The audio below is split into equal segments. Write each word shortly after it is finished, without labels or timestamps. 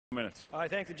Minutes. I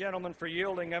thank the gentleman for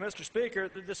yielding. Mr. Speaker,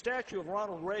 the statue of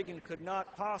Ronald Reagan could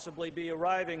not possibly be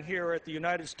arriving here at the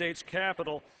United States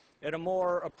Capitol at a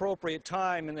more appropriate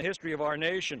time in the history of our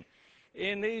nation.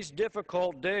 In these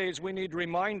difficult days, we need to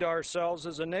remind ourselves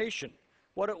as a nation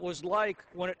what it was like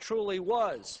when it truly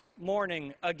was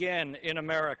morning again in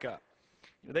America.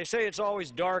 They say it's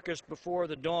always darkest before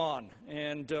the dawn,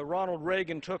 and Ronald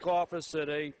Reagan took office at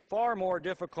a far more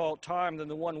difficult time than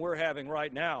the one we're having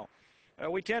right now.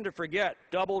 We tend to forget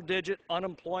double-digit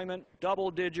unemployment,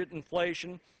 double-digit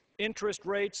inflation, interest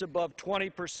rates above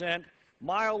 20%,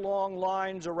 mile-long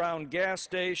lines around gas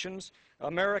stations,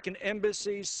 American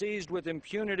embassies seized with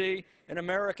impunity, an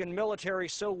American military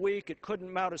so weak it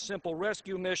couldn't mount a simple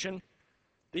rescue mission.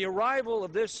 The arrival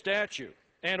of this statue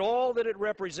and all that it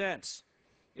represents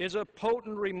is a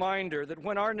potent reminder that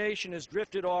when our nation has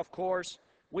drifted off course,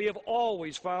 we have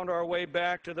always found our way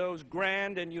back to those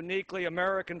grand and uniquely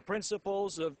American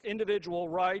principles of individual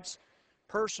rights,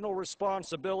 personal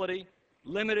responsibility,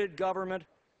 limited government,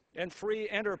 and free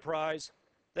enterprise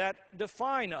that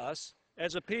define us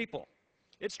as a people.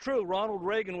 It's true, Ronald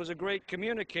Reagan was a great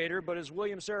communicator, but as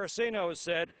William Saraceno has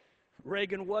said,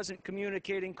 Reagan wasn't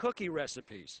communicating cookie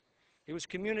recipes. He was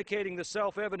communicating the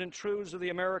self-evident truths of the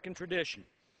American tradition.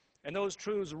 And those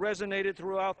truths resonated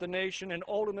throughout the nation and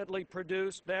ultimately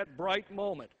produced that bright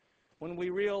moment when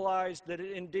we realized that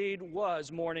it indeed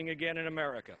was morning again in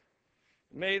America.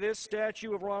 May this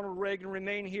statue of Ronald Reagan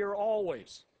remain here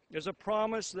always as a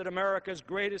promise that America's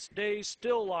greatest days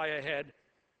still lie ahead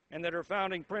and that her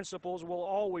founding principles will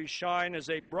always shine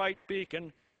as a bright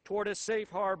beacon toward a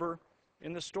safe harbor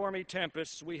in the stormy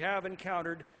tempests we have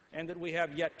encountered and that we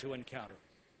have yet to encounter.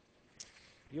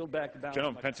 Yield back the balance.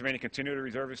 Gentleman from Pennsylvania, continue to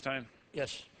reserve his time.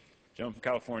 Yes. Gentleman from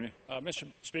California.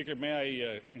 Mr. Speaker, may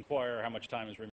I inquire how much time is remaining?